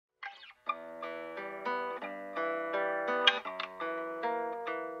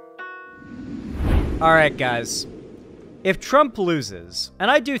All right, guys. If Trump loses,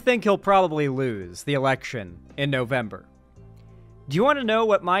 and I do think he'll probably lose the election in November, do you want to know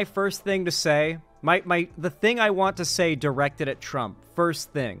what my first thing to say, the thing I want to say directed at Trump,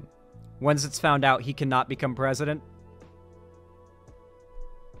 first thing, once it's found out he cannot become president?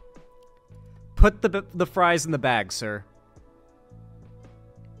 Put the fries in the bag, sir.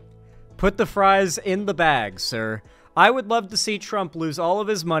 Put the fries in the bag, sir. I would love to see Trump lose all of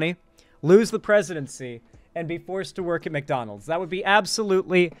his money, lose the presidency, and be forced to work at McDonald's. That would be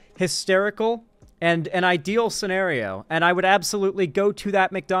absolutely hysterical and an ideal scenario. And I would absolutely go to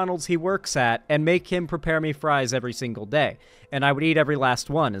that McDonald's he works at and make him prepare me fries every single day. And I would eat every last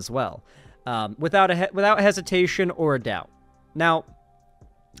one as well, without hesitation or a doubt. Now,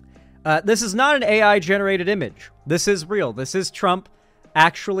 this is not an AI-generated image. This is real. This is Trump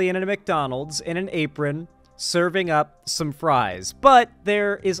actually in a McDonald's in an apron serving up some fries. But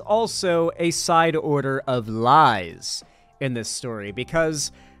there is also a side order of lies in this story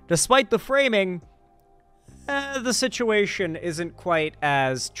because despite the framing, the situation isn't quite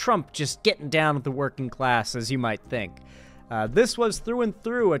as Trump just getting down with the working class as you might think. This was through and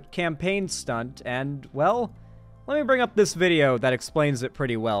through a campaign stunt, and, well, let me bring up this video that explains it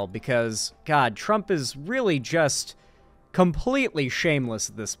pretty well, because, God, Trump is really just completely shameless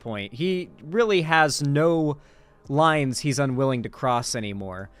at this point. He really has no lines he's unwilling to cross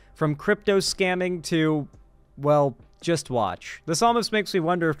anymore. From crypto scamming to, well, just watch. This almost makes me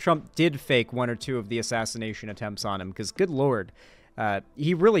wonder if Trump did fake one or two of the assassination attempts on him, because good lord,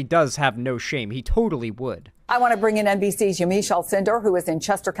 he really does have no shame. He totally would. I want to bring in NBC's Yamiche Alcindor, who is in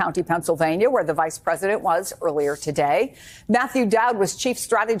Chester County, Pennsylvania, where the vice president was earlier today. Matthew Dowd was chief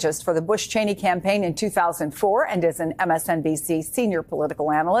strategist for the Bush-Cheney campaign in 2004 and is an MSNBC senior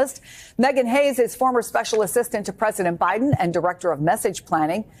political analyst. Megan Hayes is former special assistant to President Biden and director of message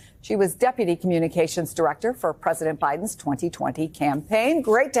planning. She was deputy communications director for President Biden's 2020 campaign.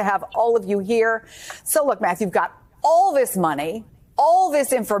 Great to have all of you here. So look, Matthew, you've got all this money, all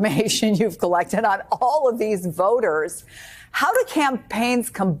this information you've collected on all of these voters. How do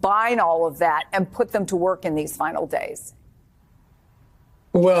campaigns combine all of that and put them to work in these final days?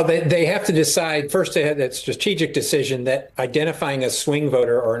 Well, they have to decide first. They have that strategic decision that identifying a swing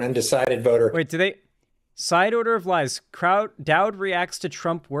voter or an undecided voter. Wait, do they? Side order of lies. Dowd reacts to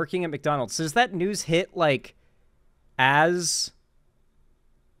Trump working at McDonald's. Does that news hit, like, as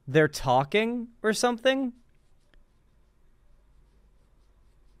they're talking or something?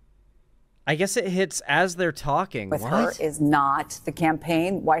 I guess it hits as they're talking. With her is not the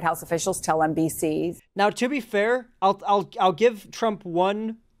campaign. White House officials tell NBC. Now, to be fair, I'll give Trump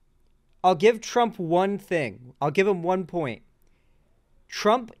one. I'll give Trump one thing. I'll give him 1 point.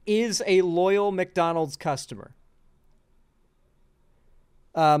 Trump is a loyal McDonald's customer.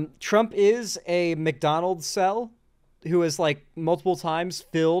 Trump is a McDonald's cell who has, like, multiple times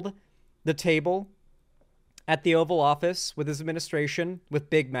filled the table at the Oval Office with his administration with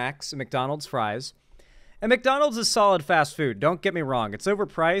Big Macs and McDonald's fries. And McDonald's is solid fast food. Don't get me wrong. It's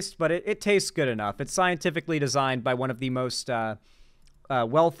overpriced, but it tastes good enough. It's scientifically designed by one of the most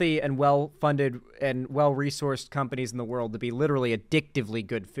wealthy and well-funded and well-resourced companies in the world to be literally addictively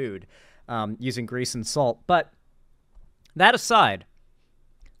good food using grease and salt. But that aside,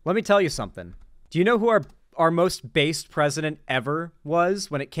 let me tell you something. Do you know who our most based president ever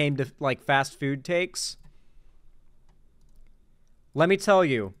was when it came to, like, fast food takes? Let me tell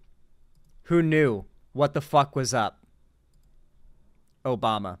you who knew what the fuck was up.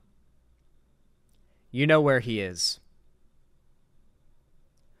 Obama. You know where he is.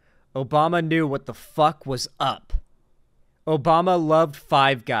 Obama knew what the fuck was up. Obama loved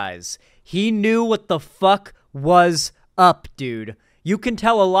Five Guys. He knew what the fuck was up, dude. You can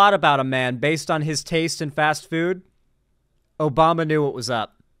tell a lot about a man based on his taste in fast food. Obama knew what was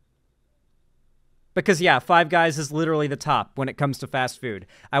up. Because, yeah, Five Guys is literally the top when it comes to fast food.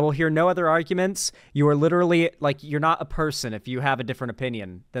 I will hear no other arguments. You are literally, like, you're not a person if you have a different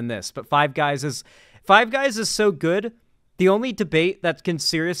opinion than this. But Five Guys is so good, the only debate that can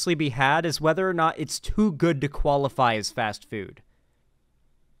seriously be had is whether or not it's too good to qualify as fast food.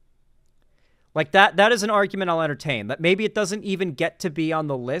 Like, that is an argument I'll entertain. That maybe it doesn't even get to be on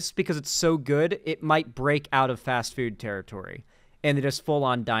the list because it's so good, it might break out of fast food territory and just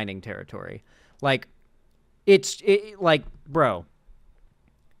full-on dining territory. Like, like, bro,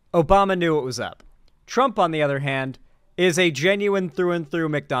 Obama knew what was up. Trump, on the other hand, is a genuine through-and-through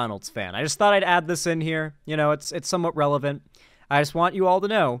McDonald's fan. I just thought I'd add this in here. You know, it's somewhat relevant. I just want you all to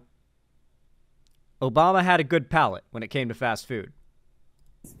know Obama had a good palate when it came to fast food.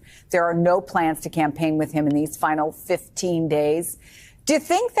 There are no plans to campaign with him in these final 15 days. Do you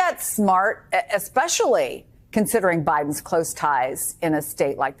think that's smart, especially considering Biden's close ties in a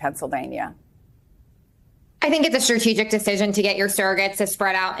state like Pennsylvania? I think it's a strategic decision to get your surrogates to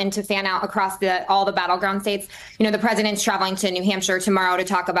spread out and to fan out across all the battleground states. You know, the president's traveling to New Hampshire tomorrow to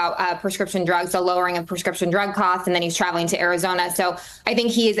talk about prescription drugs, the lowering of prescription drug costs, and then he's traveling to Arizona. So I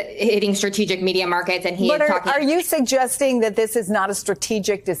think he is hitting strategic media markets, and he is talking. Are you suggesting that this is not a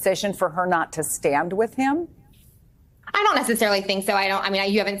strategic decision for her not to stand with him? I don't necessarily think so. I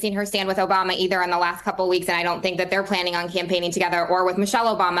mean, you haven't seen her stand with Obama either in the last couple of weeks, and I don't think that they're planning on campaigning together or with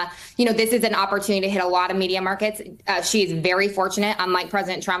Michelle Obama. You know, this is an opportunity to hit a lot of media markets. She is very fortunate, unlike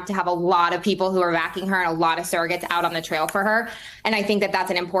President Trump, to have a lot of people who are backing her and a lot of surrogates out on the trail for her. And I think that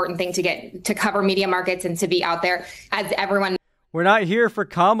that's an important thing to get to cover media markets and to be out there as everyone. We're not here for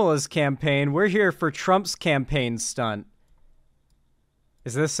Kamala's campaign. We're here for Trump's campaign stunt.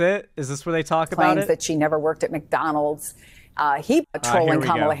 Is this it? Is this where they talk about it? Claims that she never worked at McDonald's. He trolling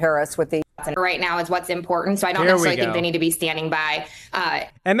Kamala Harris with the right now is what's important. So I don't necessarily think they need to be standing by.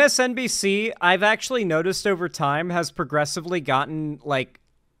 MSNBC, I've actually noticed over time, has progressively gotten like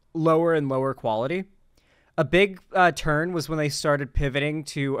lower and lower quality. A big turn was when they started pivoting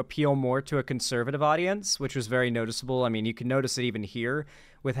to appeal more to a conservative audience, which was very noticeable. I mean, you can notice it even here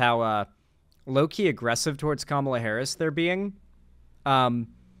with how low-key aggressive towards Kamala Harris they're being.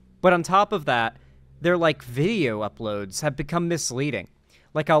 But on top of that, their like video uploads have become misleading.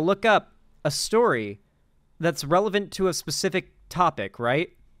 Like I'll look up a story that's relevant to a specific topic, right?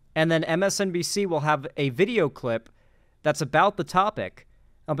 And then MSNBC will have a video clip that's about the topic.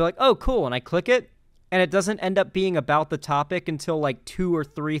 I'll be like, oh, cool. And I click it, and it doesn't end up being about the topic until like 2 or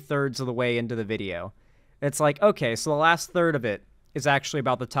 3/3 of the way into the video. It's like, okay, so the last third of it is actually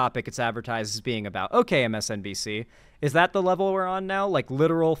about the topic it's advertised as being about. Okay, MSNBC. Is that the level we're on now? Like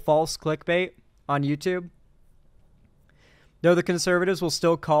literal false clickbait on YouTube? Though the conservatives will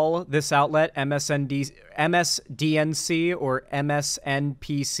still call this outlet MSDNC or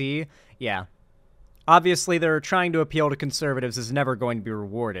MSNPC. Yeah. Obviously, they're trying to appeal to conservatives is never going to be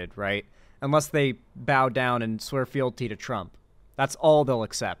rewarded, right? Unless they bow down and swear fealty to Trump. That's all they'll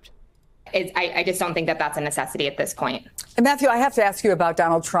accept. I just don't think that that's a necessity at this point. And Matthew, I have to ask you about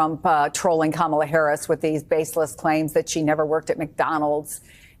Donald Trump trolling Kamala Harris with these baseless claims that she never worked at McDonald's.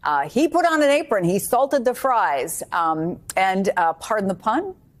 He put on an apron, he salted the fries, and pardon the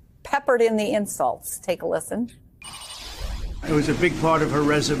pun, peppered in the insults. Take a listen. It was a big part of her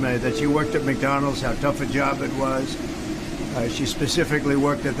resume that she worked at McDonald's, how tough a job it was. She specifically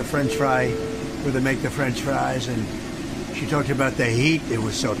worked at the French fry, where they make the French fries, and she talked about the heat. It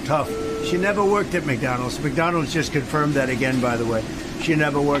was so tough. She never worked at McDonald's. McDonald's just confirmed that again, by the way. She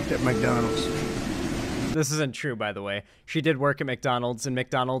never worked at McDonald's. This isn't true, by the way. She did work at McDonald's, and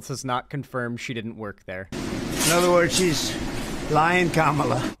McDonald's has not confirmed she didn't work there. In other words, she's lying,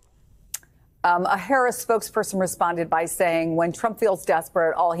 Kamala. A Harris spokesperson responded by saying, when Trump feels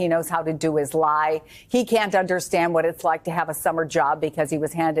desperate, all he knows how to do is lie. He can't understand what it's like to have a summer job because he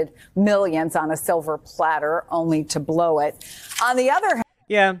was handed millions on a silver platter only to blow it. On the other hand...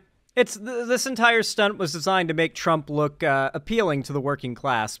 Yeah, this entire stunt was designed to make Trump look appealing to the working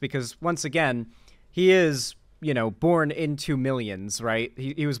class because, once again, he is, you know, born into millions, right?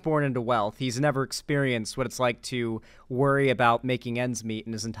 He was born into wealth. He's never experienced what it's like to worry about making ends meet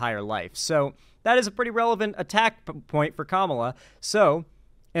in his entire life. So that is a pretty relevant attack point for Kamala. So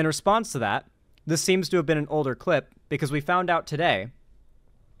in response to that, this seems to have been an older clip because we found out today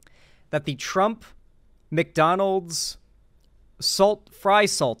that the Trump McDonald's fry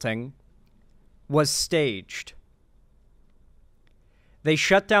salting was staged. They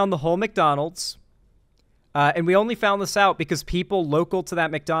shut down the whole McDonald's. And we only found this out because people local to that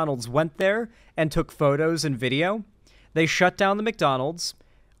McDonald's went there and took photos and video. They shut down the McDonald's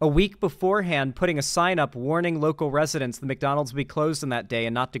a week beforehand, putting a sign up warning local residents the McDonald's would be closed on that day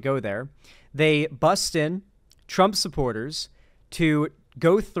and not to go there. They bust in Trump supporters to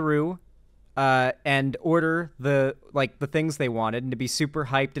go through and order the things they wanted and to be super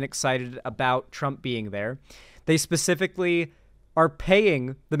hyped and excited about Trump being there. They specifically are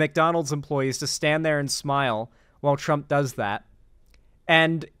paying the McDonald's employees to stand there and smile while Trump does that.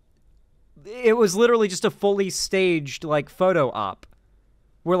 And it was literally just a fully staged, like, photo op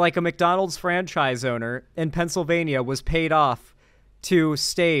where, like, a McDonald's franchise owner in Pennsylvania was paid off to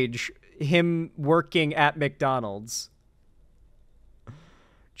stage him working at McDonald's.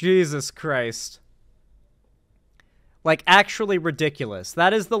 Jesus Christ. Like, actually ridiculous.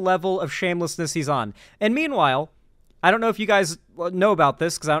 That is the level of shamelessness he's on. And meanwhile, I don't know if you guys know about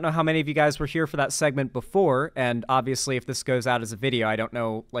this, because I don't know how many of you guys were here for that segment before, and obviously if this goes out as a video, I don't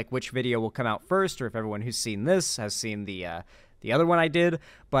know like which video will come out first, or if everyone who's seen this has seen the the other one I did.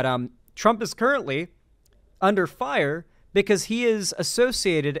 But Trump is currently under fire because he is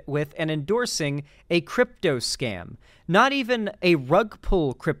associated with and endorsing a crypto scam. Not even a rug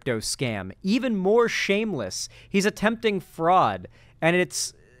pull crypto scam, even more shameless. He's attempting fraud, and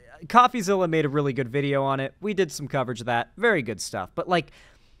it's... CoffeeZilla made a really good video on it. We did some coverage of that. Very good stuff. But, like,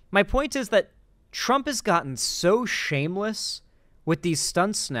 my point is that Trump has gotten so shameless with these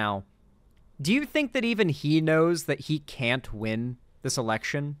stunts now. Do you think that even he knows that he can't win this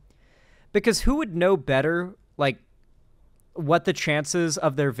election? Because who would know better, like, what the chances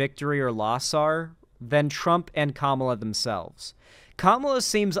of their victory or loss are than Trump and Kamala themselves? Kamala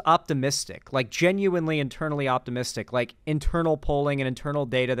seems optimistic, like genuinely internally optimistic, like internal polling and internal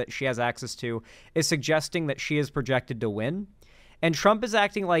data that she has access to is suggesting that she is projected to win. And Trump is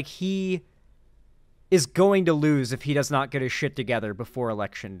acting like he is going to lose if he does not get his shit together before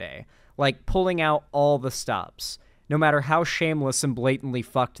Election Day. Like pulling out all the stops, no matter how shameless and blatantly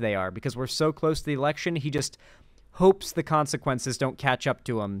fucked they are, because we're so close to the election, he just hopes the consequences don't catch up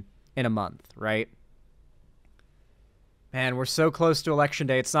to him in a month, right? Man, we're so close to Election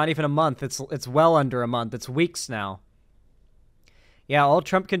Day. It's not even a month. It's well under a month. It's weeks now. Yeah, all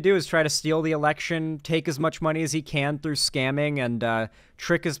Trump can do is try to steal the election, take as much money as he can through scamming, and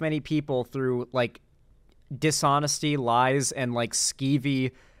trick as many people through, like, dishonesty, lies, and, like,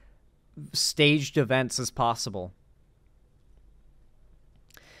 skeevy staged events as possible.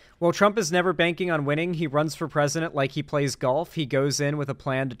 Well, Trump is never banking on winning. He runs for president like he plays golf. He goes in with a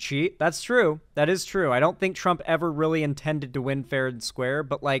plan to cheat. That's true. That is true. I don't think Trump ever really intended to win fair and square,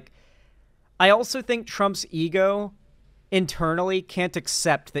 but, like, I also think Trump's ego internally can't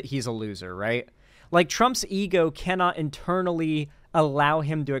accept that he's a loser, right? Like, Trump's ego cannot internally allow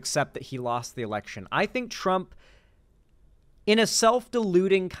him to accept that he lost the election. I think Trump, in a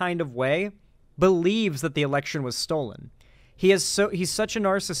self-deluding kind of way, believes that the election was stolen. He's such a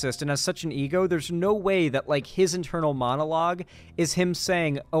narcissist and has such an ego. There's no way that, like, his internal monologue is him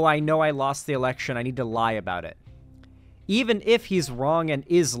saying, oh, I know I lost the election, I need to lie about it. Even if he's wrong and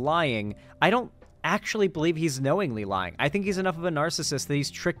is lying, I don't actually believe he's knowingly lying. I think he's enough of a narcissist that he's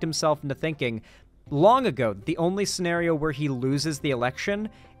tricked himself into thinking long ago the only scenario where he loses the election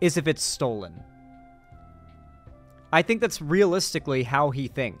is if it's stolen. I think that's realistically how he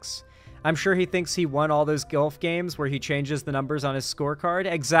thinks. I'm sure he thinks he won all those golf games where he changes the numbers on his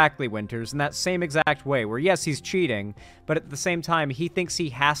scorecard. Exactly, Winters, in that same exact way, where yes, he's cheating, but at the same time, he thinks he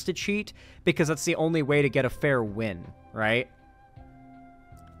has to cheat because that's the only way to get a fair win, right?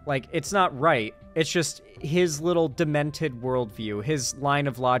 Like, it's not right. It's just his little demented worldview, his line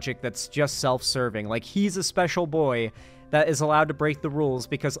of logic that's just self-serving. Like, he's a special boy that is allowed to break the rules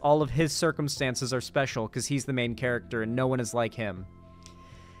because all of his circumstances are special because he's the main character and no one is like him.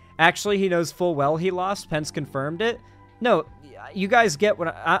 Actually, he knows full well he lost. Pence confirmed it. No, you guys get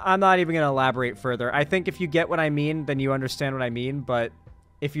what I'm not even going to elaborate further. I think if you get what I mean, then you understand what I mean. But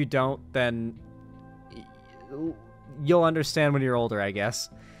if you don't, then you'll understand when you're older, I guess.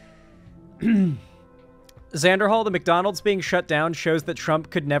 Xanderhall, the McDonald's being shut down shows that Trump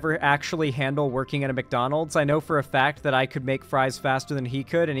could never actually handle working at a McDonald's. I know for a fact that I could make fries faster than he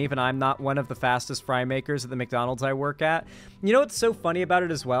could, and even I'm not one of the fastest fry makers at the McDonald's I work at. You know what's so funny about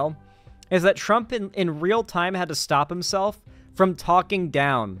it as well? Is that Trump in real time had to stop himself from talking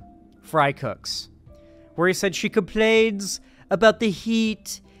down fry cooks. Where he said she complains about the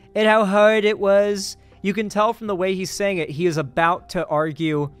heat and how hard it was. You can tell from the way he's saying it, he is about to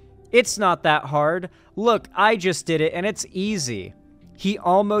argue, it's not that hard. Look, I just did it, and it's easy. He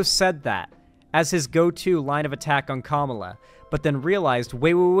almost said that as his go-to line of attack on Kamala, but then realized,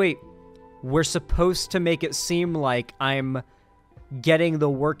 wait. We're supposed to make it seem like I'm getting the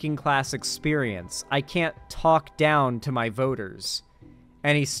working class experience. I can't talk down to my voters.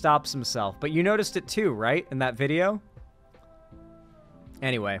 And he stops himself. But you noticed it too, right? In that video?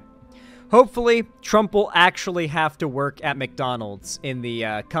 Anyway. Hopefully, Trump will actually have to work at McDonald's in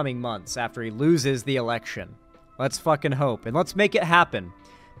the coming months after he loses the election. Let's fucking hope. And let's make it happen.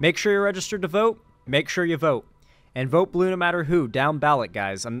 Make sure you're registered to vote. Make sure you vote. And vote blue no matter who. Down ballot,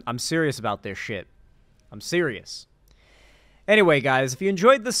 guys. I'm serious about this shit. I'm serious. Anyway, guys, if you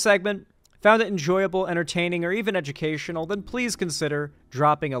enjoyed this segment, found it enjoyable, entertaining, or even educational, then please consider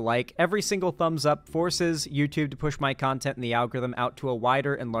dropping a like. Every single thumbs up forces YouTube to push my content in the algorithm out to a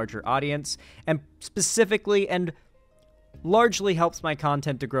wider and larger audience, and specifically and largely helps my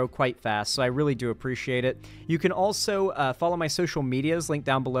content to grow quite fast, so I really do appreciate it. You can also follow my social medias linked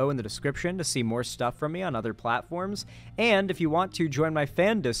down below in the description to see more stuff from me on other platforms, and if you want to, join my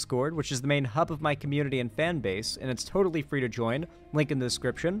fan Discord, which is the main hub of my community and fan base, and it's totally free to join, link in the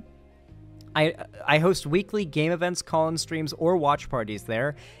description. I host weekly game events, call-in streams, or watch parties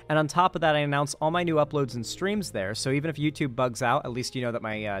there, and on top of that, I announce all my new uploads and streams there, so even if YouTube bugs out, at least you know that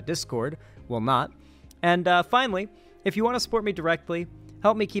my Discord will not. And finally, if you want to support me directly,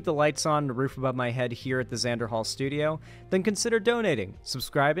 help me keep the lights on and the roof above my head here at the Xander Hall studio, then consider donating,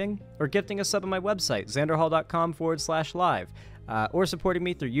 subscribing, or gifting a sub on my website, xanderhall.com/live, or supporting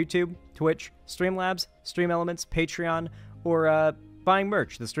me through YouTube, Twitch, Streamlabs, Stream Elements, Patreon, or buying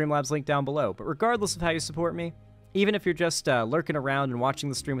merch. The Streamlabs link down below. But regardless of how you support me, even if you're just lurking around and watching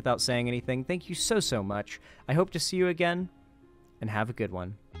the stream without saying anything, thank you so much. I hope to see you again, and have a good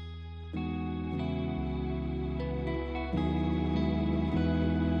one.